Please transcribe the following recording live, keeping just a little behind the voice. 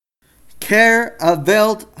Der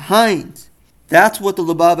Welt Heinz. That's what the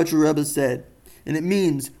Lubavitcher Rebbe said. And it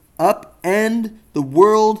means upend the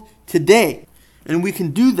world today. And we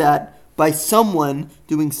can do that by someone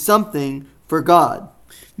doing something for God.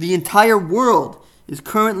 The entire world is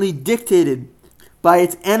currently dictated by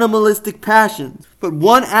its animalistic passions. But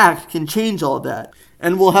one act can change all that.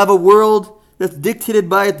 And we'll have a world that's dictated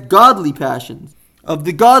by its godly passions, of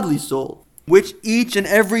the godly soul, which each and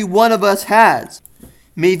every one of us has.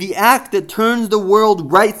 May the act that turns the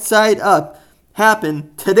world right side up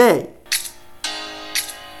happen today.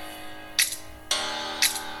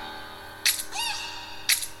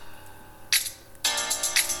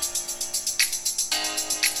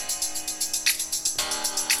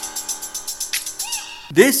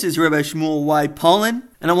 This is Rabbi Shmuel Y. Pollan,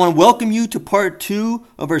 and I want to welcome you to part 2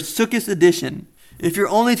 of our Sukkot edition. If you're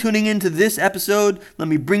only tuning in to this episode, let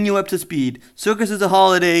me bring you up to speed. Sukkot is a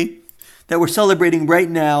holiday that we're celebrating right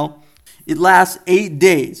now. It lasts 8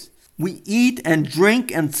 days. We eat and drink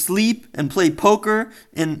and sleep and play poker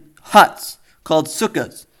in huts called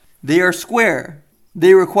succas. They are square.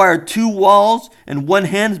 They require 2 walls and 1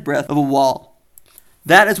 hand's breadth of a wall.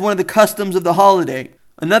 That is one of the customs of the holiday.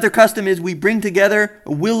 Another custom is we bring together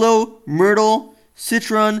a willow, myrtle,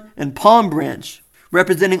 citron, and palm branch,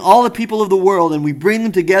 representing all the people of the world, and we bring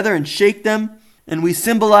them together and shake them, and we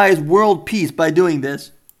symbolize world peace by doing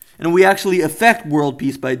this, and we actually affect world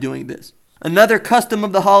peace by doing this. Another custom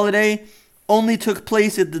of the holiday only took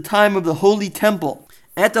place at the time of the Holy Temple.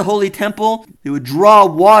 At the Holy Temple, they would draw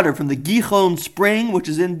water from the Gihon spring, which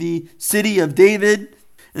is in the city of David,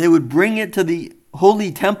 and they would bring it to the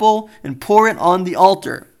Holy Temple and pour it on the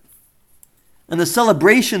altar. And the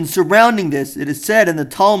celebration surrounding this, it is said in the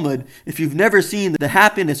Talmud, if you've never seen the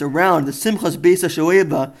happiness around the Simchas Beis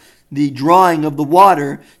HaShoeva, the drawing of the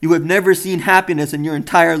water, you have never seen happiness in your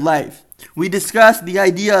entire life. We discussed the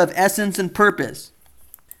idea of essence and purpose.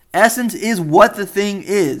 Essence is what the thing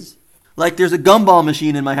is. Like there's a gumball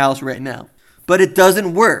machine in my house right now. But it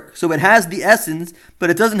doesn't work. So it has the essence, but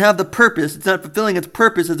it doesn't have the purpose. It's not fulfilling its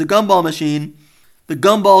purpose as a gumball machine. The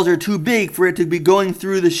gumballs are too big for it to be going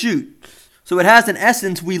through the chute. So it has an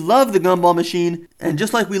essence. We love the gumball machine, and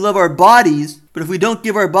just like we love our bodies, but if we don't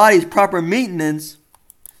give our bodies proper maintenance,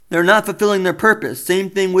 they're not fulfilling their purpose. Same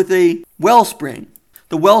thing with a wellspring.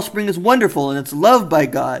 The wellspring is wonderful and it's loved by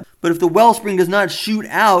God. But if the wellspring does not shoot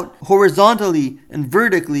out horizontally and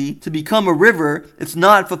vertically to become a river, it's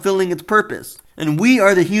not fulfilling its purpose. And we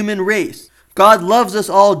are the human race. God loves us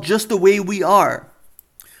all just the way we are.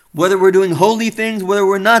 Whether we're doing holy things, whether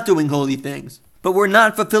we're not doing holy things. But we're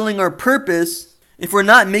not fulfilling our purpose if we're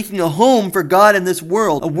not making a home for God in this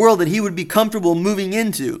world. A world that He would be comfortable moving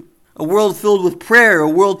into. A world filled with prayer. A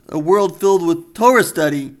world filled with Torah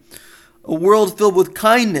study. A world filled with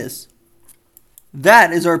kindness.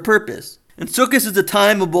 That is our purpose. And Sukkot is a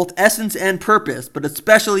time of both essence and purpose, but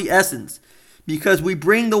especially essence. Because we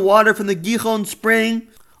bring the water from the Gihon spring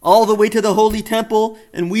all the way to the Holy Temple,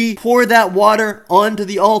 and we pour that water onto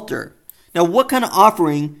the altar. Now, what kind of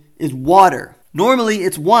offering is water? Normally,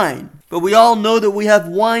 it's wine, but we all know that we have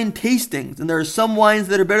wine tastings, and there are some wines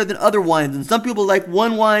that are better than other wines, and some people like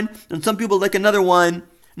one wine, and some people like another wine,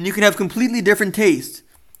 and you can have completely different tastes.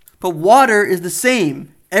 But water is the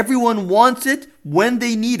same. Everyone wants it when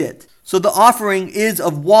they need it. So the offering is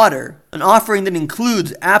of water, an offering that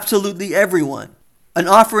includes absolutely everyone, an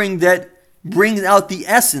offering that brings out the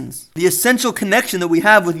essence, the essential connection that we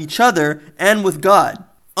have with each other and with God,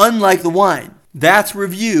 unlike the wine. That's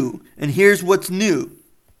review, and here's what's new.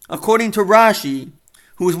 According to Rashi,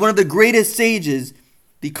 who is one of the greatest sages,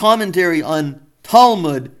 the commentary on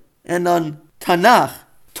Talmud and on Tanakh,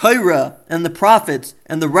 Torah and the prophets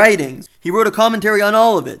and the writings, he wrote a commentary on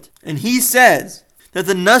all of it. And he says that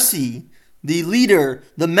the Nasi, the leader,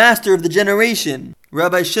 the master of the generation,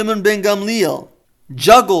 Rabbi Shimon ben Gamliel,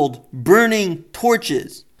 juggled burning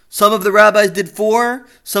torches. Some of the rabbis did 4,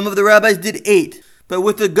 some of the rabbis did 8. But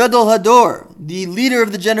with the Gadol Hador, the leader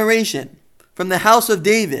of the generation, from the house of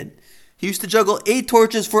David, he used to juggle 8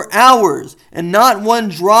 torches for hours, and not one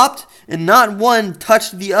dropped, and not one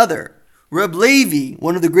touched the other. Reb Levi,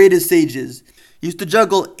 one of the greatest sages, used to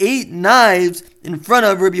juggle 8 knives in front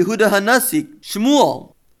of Reb Yehuda Hanasi.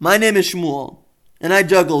 Shmuel, my name is Shmuel, and I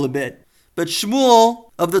juggle a bit. But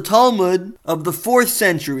Shmuel of the Talmud of the 4th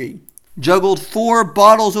century juggled 4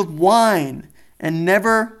 bottles of wine and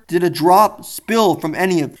never did a drop spill from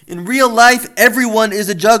any of them. In real life, everyone is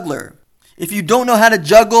a juggler. If you don't know how to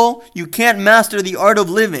juggle, you can't master the art of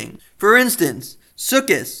living. For instance,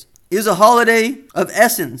 Sukkot is a holiday of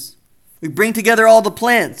essence. We bring together all the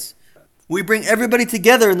plants. We bring everybody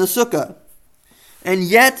together in the Sukkah. And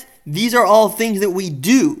yet, these are all things that we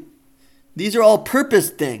do. These are all purpose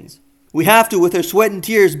things. We have to, with our sweat and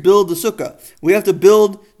tears, build the Succa. We have to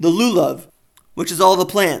build the lulav, which is all the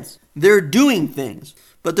plants. They're doing things,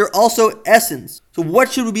 but they're also essence. So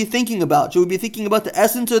what should we be thinking about? Should we be thinking about the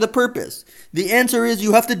essence or the purpose? The answer is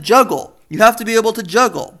you have to juggle. You have to be able to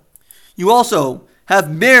juggle. You also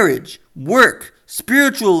have marriage, work,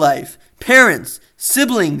 spiritual life, parents,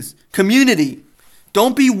 siblings, community.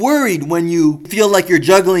 Don't be worried when you feel like you're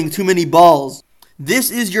juggling too many balls.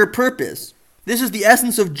 This is your purpose. This is the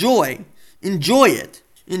essence of joy. Enjoy it.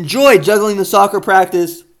 Enjoy juggling the soccer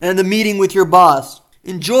practice and the meeting with your boss.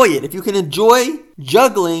 Enjoy it. If you can enjoy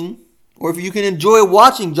juggling, or if you can enjoy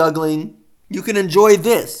watching juggling, you can enjoy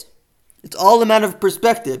this. It's all a matter of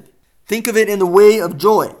perspective. Think of it in the way of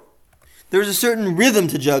joy. There's a certain rhythm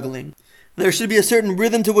to juggling. There should be a certain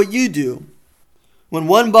rhythm to what you do. When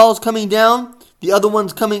one ball's coming down, the other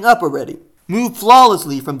one's coming up already. Move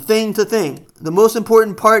flawlessly from thing to thing. The most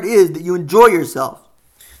important part is that you enjoy yourself.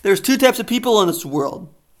 There's two types of people in this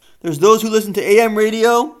world. There's those who listen to AM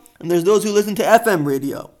radio, and there's those who listen to FM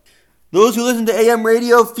radio. Those who listen to AM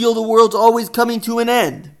radio feel the world's always coming to an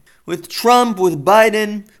end. With Trump, with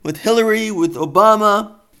Biden, with Hillary, with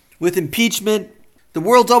Obama, with impeachment, the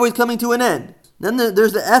world's always coming to an end. Then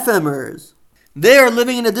there's the FMers. They are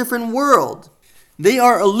living in a different world. They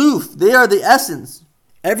are aloof. They are the essence.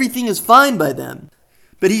 Everything is fine by them.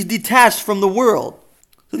 But he's detached from the world.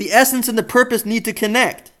 So the essence and the purpose need to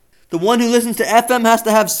connect. The one who listens to FM has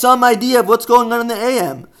to have some idea of what's going on in the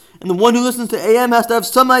AM. And the one who listens to AM has to have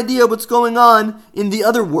some idea of what's going on in the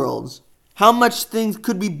other worlds. How much things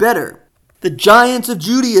could be better. The giants of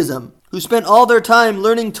Judaism, who spent all their time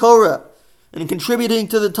learning Torah and contributing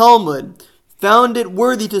to the Talmud, found it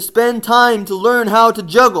worthy to spend time to learn how to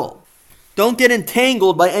juggle. Don't get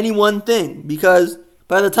entangled by any one thing, because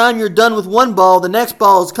by the time you're done with one ball, the next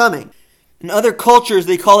ball is coming. In other cultures,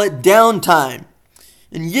 they call it downtime.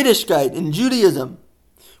 In Yiddishkeit, in Judaism,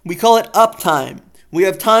 we call it uptime. We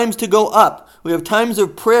have times to go up. We have times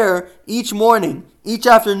of prayer each morning, each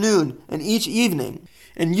afternoon, and each evening.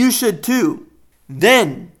 And you should too.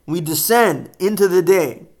 Then we descend into the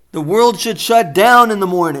day. The world should shut down in the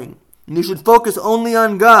morning, and you should focus only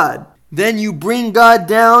on God. Then you bring God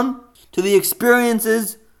down to the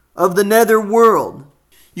experiences of the nether world.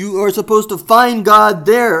 You are supposed to find God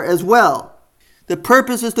there as well. The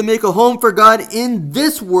purpose is to make a home for God in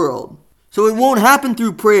this world. So it won't happen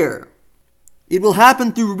through prayer. It will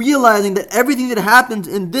happen through realizing that everything that happens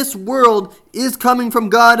in this world is coming from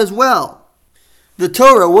God as well. The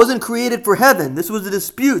Torah wasn't created for heaven. This was a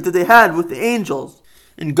dispute that they had with the angels.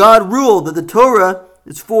 And God ruled that the Torah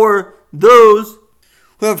is for those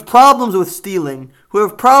who have problems with stealing, who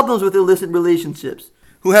have problems with illicit relationships,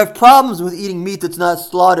 who have problems with eating meat that's not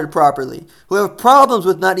slaughtered properly, who have problems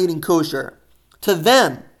with not eating kosher. To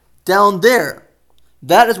them, down there,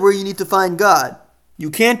 that is where you need to find God. You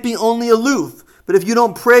can't be only aloof, but if you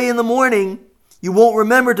don't pray in the morning, you won't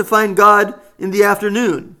remember to find God in the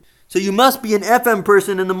afternoon. So you must be an FM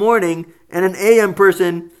person in the morning and an AM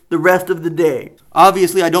person the rest of the day.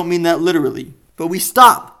 Obviously, I don't mean that literally, but we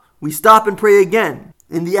stop. We stop and pray again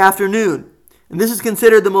in the afternoon. And this is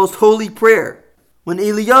considered the most holy prayer. When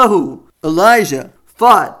Elijah,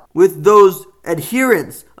 fought with those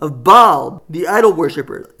adherents of Baal, the idol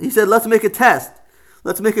worshiper, he said, let's make a test.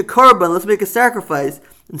 Let's make a korban. Let's make a sacrifice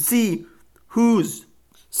and see whose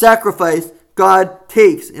sacrifice God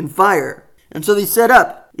takes in fire. And so they set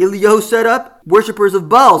up. Eliyahu set up. Worshippers of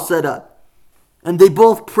Baal set up. And they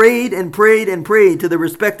both prayed and prayed and prayed to their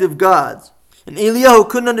respective gods. And Eliyahu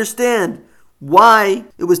couldn't understand why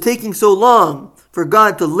it was taking so long for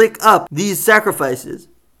God to lick up these sacrifices.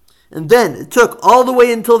 And then it took all the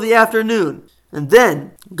way until the afternoon. And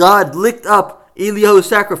then God licked up Eliyahu's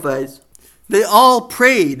sacrifice. They all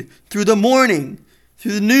prayed through the morning,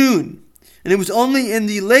 through the noon. And it was only in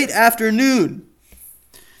the late afternoon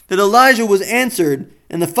that Elijah was answered,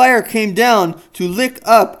 and the fire came down to lick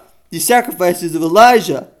up the sacrifices of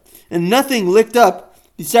Elijah. And nothing licked up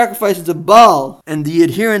the sacrifices of Baal, and the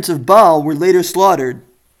adherents of Baal were later slaughtered.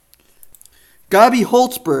 Gabi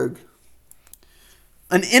Holtzberg,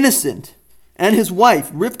 an innocent, and his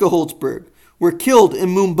wife, Rivka Holtzberg, were killed in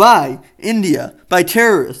Mumbai, India, by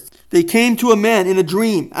terrorists. They came to a man in a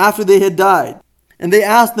dream after they had died, and they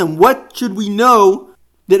asked them, what should we know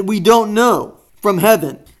that we don't know from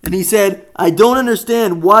heaven? And he said, I don't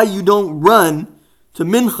understand why you don't run to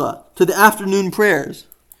mincha, to the afternoon prayers,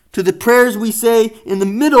 to the prayers we say in the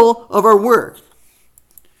middle of our work.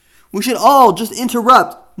 We should all just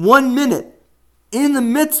interrupt 1 minute in the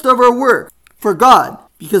midst of our work for God,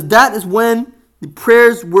 because that is when the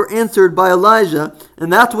prayers were answered by Elijah,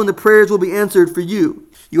 and that's when the prayers will be answered for you.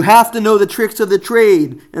 You have to know the tricks of the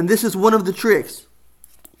trade, and this is one of the tricks.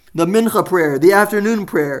 The mincha prayer, the afternoon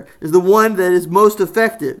prayer, is the one that is most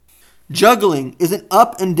effective. Juggling is an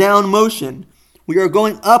up and down motion. We are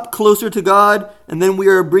going up closer to God, and then we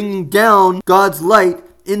are bringing down God's light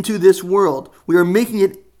into this world. We are making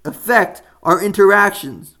it affect our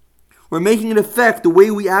interactions. We're making it affect the way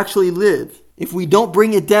we actually live. If we don't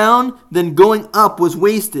bring it down, then going up was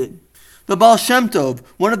wasted. The Baal Shem Tov,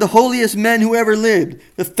 one of the holiest men who ever lived,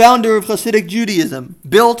 the founder of Hasidic Judaism,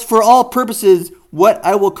 built for all purposes what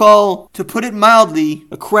I will call, to put it mildly,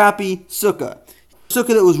 a crappy sukkah. A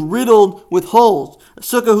sukkah that was riddled with holes. A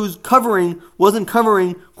sukkah whose covering wasn't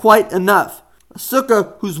covering quite enough. A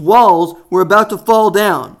sukkah whose walls were about to fall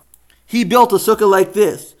down. He built a sukkah like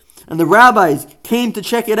this, and the rabbis came to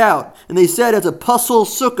check it out, and they said it's a puzzle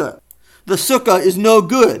sukkah. The sukkah is no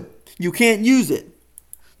good. You can't use it.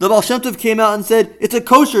 The Baal Shem Tov came out and said it's a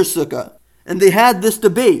kosher sukkah. And they had this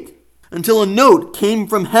debate until a note came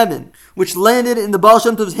from heaven, which landed in the Baal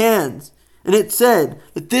Shem Tov's hands. And it said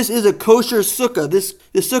that this is a kosher sukkah. This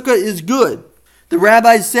sukkah is good. The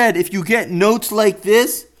rabbis said, if you get notes like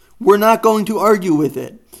this, we're not going to argue with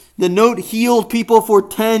it. The note healed people for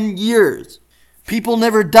 10 years. People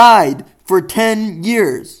never died for 10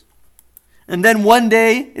 years. And then one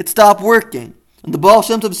day, it stopped working. And the Baal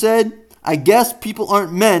Shem Tov said, I guess people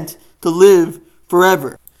aren't meant to live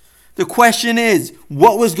forever. The question is,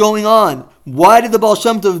 what was going on? Why did the Baal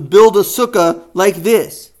Shem Tov build a sukkah like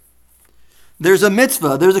this? There's a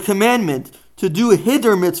mitzvah, there's a commandment to do a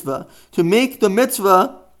hidur mitzvah, to make the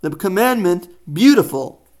mitzvah, the commandment,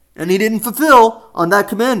 beautiful. And he didn't fulfill on that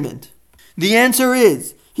commandment. The answer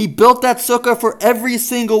is, he built that sukkah for every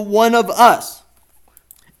single one of us.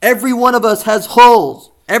 Every one of us has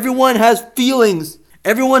holes. Everyone has feelings.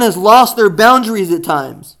 Everyone has lost their boundaries at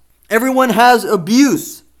times. Everyone has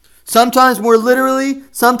abuse. Sometimes more literally,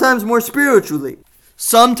 sometimes more spiritually.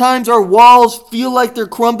 Sometimes our walls feel like they're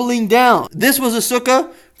crumbling down. This was a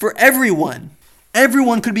sukkah for everyone.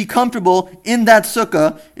 Everyone could be comfortable in that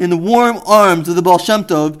sukkah in the warm arms of the Baal Shem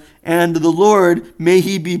Tov, and the Lord, may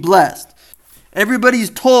he be blessed. Everybody's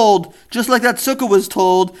told, just like that sukkah was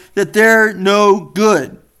told, that they're no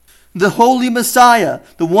good. The Holy Messiah,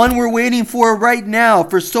 the one we're waiting for right now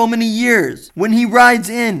for so many years. When he rides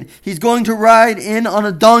in, he's going to ride in on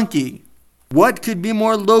a donkey. What could be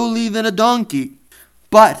more lowly than a donkey?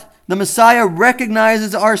 But the Messiah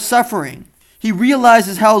recognizes our suffering. He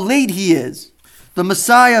realizes how late he is. The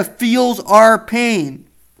Messiah feels our pain.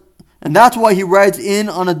 And that's why he rides in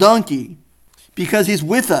on a donkey. Because he's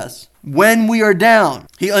with us when we are down.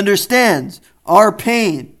 He understands our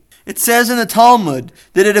pain. It says in the Talmud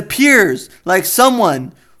that it appears like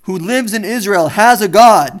someone who lives in Israel has a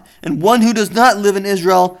God, and one who does not live in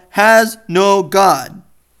Israel has no God.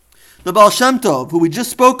 The Baal Shem Tov, who we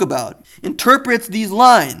just spoke about, interprets these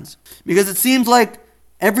lines because it seems like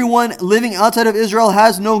everyone living outside of Israel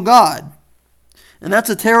has no God. And that's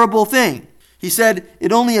a terrible thing. He said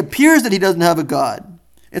it only appears that he doesn't have a God.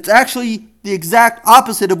 It's actually the exact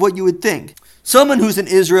opposite of what you would think. Someone who's in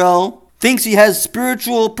Israel thinks he has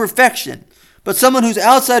spiritual perfection, but someone who's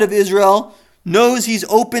outside of Israel knows he's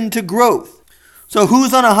open to growth. So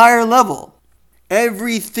who's on a higher level?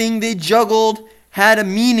 Everything they juggled had a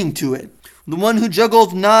meaning to it. The one who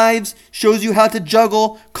juggled knives shows you how to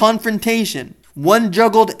juggle confrontation. One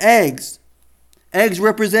juggled eggs. Eggs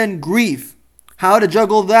represent grief. How to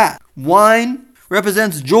juggle that. Wine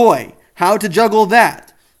represents joy. How to juggle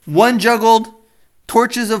that. One juggled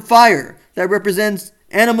torches of fire. That represents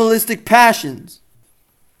animalistic passions.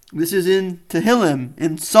 This is in Tehillim,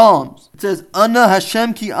 in Psalms. It says, Ana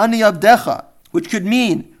Hashem ki ani abdecha, which could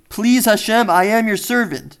mean, please Hashem, I am your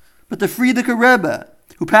servant. But the Frierdiker Rebbe,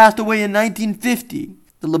 who passed away in 1950,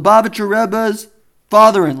 the Lubavitcher Rebbe's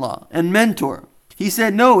father-in-law and mentor, he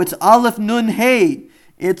said, no, it's Aleph Nun Hey.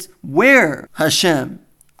 It's where, Hashem,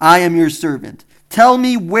 I am your servant. Tell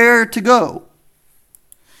me where to go.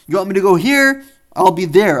 You want me to go here? I'll be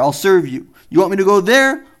there. I'll serve you. You want me to go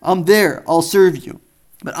there? I'm there. I'll serve you.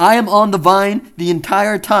 But I am on the vine the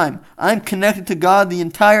entire time. I'm connected to God the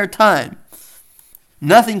entire time.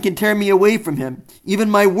 Nothing can tear me away from him. Even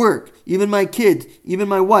my work, even my kids, even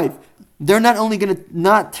my wife. They're not only going to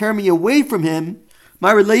not tear me away from him,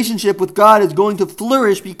 my relationship with God is going to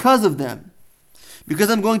flourish because of them. Because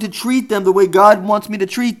I'm going to treat them the way God wants me to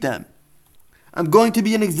treat them. I'm going to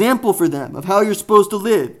be an example for them of how you're supposed to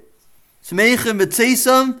live. He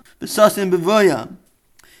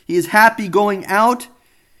is happy going out.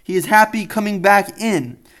 He is happy coming back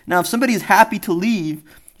in. Now, if somebody is happy to leave,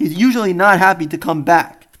 he's usually not happy to come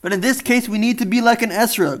back. But in this case, we need to be like an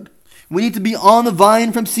esrog. We need to be on the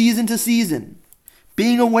vine from season to season.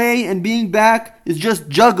 Being away and being back is just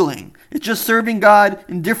juggling. It's just serving God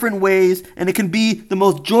in different ways, and it can be the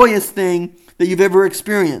most joyous thing that you've ever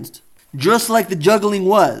experienced. Just like the juggling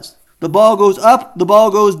was. The ball goes up, the ball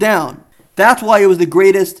goes down. That's why it was the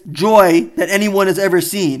greatest joy that anyone has ever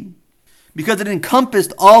seen. Because it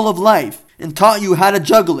encompassed all of life and taught you how to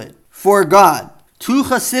juggle it for God. Two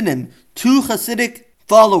Hasidic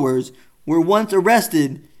followers were once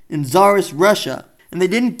arrested in Tsarist Russia, and they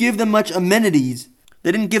didn't give them much amenities.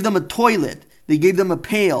 They didn't give them a toilet. They gave them a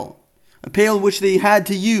pail which they had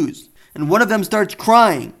to use. And one of them starts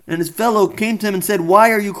crying, and his fellow came to him and said, "Why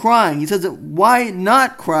are you crying?" He says, "Why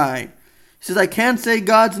not cry?" He says, "I can't say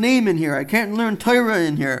God's name in here. I can't learn Torah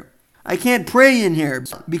in here. I can't pray in here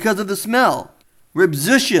because of the smell." Reb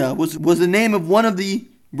Succa was the name of one of the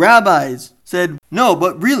rabbis. Said, "No,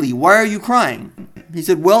 but really, why are you crying?" He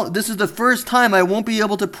said, "Well, this is the first time I won't be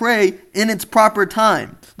able to pray in its proper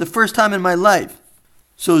time. The first time in my life."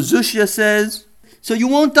 So Succa says, "So you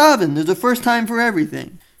won't daven. There's a first time for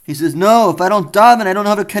everything." He says, "No, if I don't daven, I don't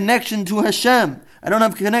have a connection to Hashem. I don't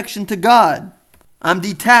have a connection to God. I'm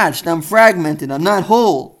detached. I'm fragmented. I'm not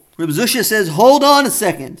whole." Reb Succa says, "Hold on a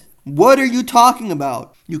second. What are you talking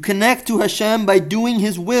about? You connect to Hashem by doing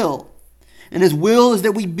His will. And His will is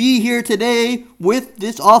that we be here today with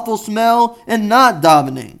this awful smell and not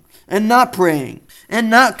davening, and not praying,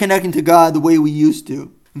 and not connecting to God the way we used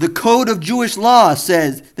to. The code of Jewish law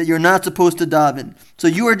says that you're not supposed to daven. So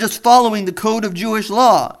you are just following the code of Jewish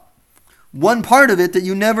law. One part of it that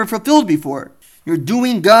you never fulfilled before. You're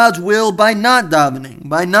doing God's will by not davening,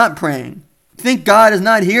 by not praying. Think God is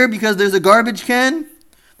not here because there's a garbage can?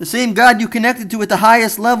 The same God you connected to at the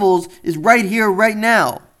highest levels is right here, right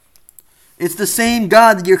now. It's the same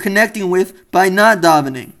God that you're connecting with by not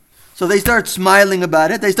davening." So they start smiling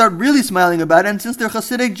about it. They start really smiling about it. And since they're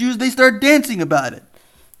Hasidic Jews, they start dancing about it.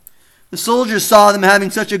 The soldiers saw them having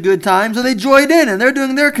such a good time, so they joined in and they're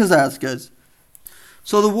doing their kazaskas.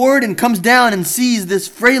 So the warden comes down and sees this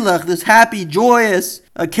freilach, this happy, joyous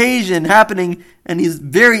occasion happening, and he's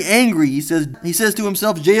very angry. He says to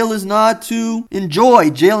himself, jail is not to enjoy,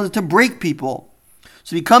 jail is to break people.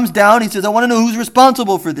 So he comes down, he says, "I want to know who's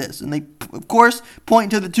responsible for this." And they, of course,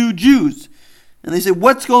 point to the two Jews. And they say,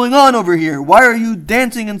 "What's going on over here? Why are you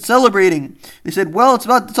dancing and celebrating?" They said, "Well,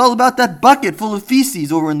 it's all about that bucket full of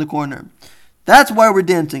feces over in the corner. That's why we're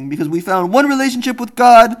dancing, because we found one relationship with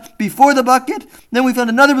God before the bucket, then we found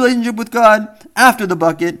another relationship with God after the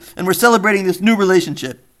bucket, and we're celebrating this new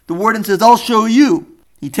relationship." The warden says, "I'll show you."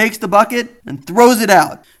 He takes the bucket and throws it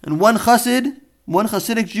out. And one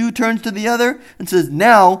Hasidic Jew turns to the other and says,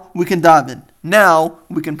 "Now we can daven. Now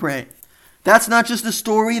we can pray." That's not just a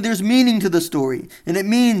story, there's meaning to the story. And it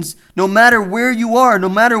means no matter where you are, no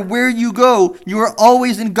matter where you go, you are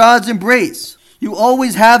always in God's embrace. You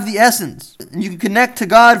always have the essence. And you can connect to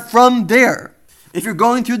God from there. If you're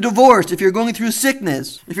going through divorce, if you're going through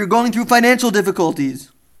sickness, if you're going through financial difficulties,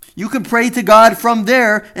 you can pray to God from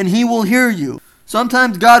there and He will hear you.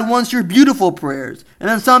 Sometimes God wants your beautiful prayers, and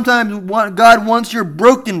then sometimes God wants your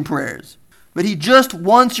broken prayers. But He just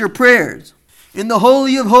wants your prayers. In the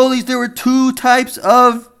Holy of Holies, there were two types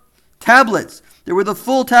of tablets. There were the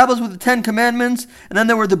full tablets with the 10 Commandments, and then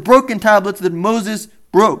there were the broken tablets that Moses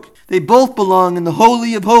broke. They both belong in the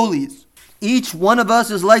Holy of Holies. Each one of us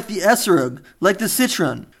is like the esrog, like the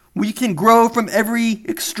citron. We can grow from every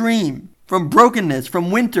extreme, from brokenness, from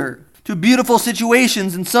winter, to beautiful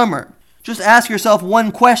situations in summer. Just ask yourself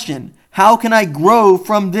one question. How can I grow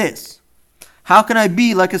from this? How can I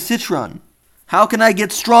be like a citron? How can I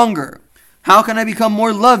get stronger? How can I become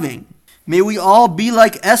more loving? May we all be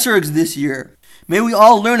like esrogs this year. May we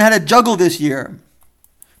all learn how to juggle this year.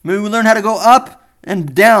 May we learn how to go up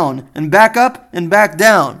and down and back up and back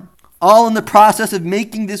down. All in the process of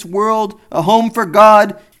making this world a home for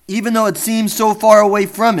God, even though it seems so far away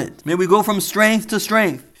from it. May we go from strength to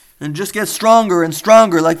strength and just get stronger and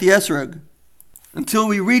stronger like the esrog, until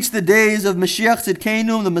we reach the days of Mashiach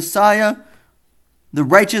Tzidkenu, the Messiah, the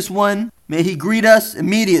righteous one. May He greet us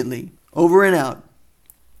immediately. Over and out.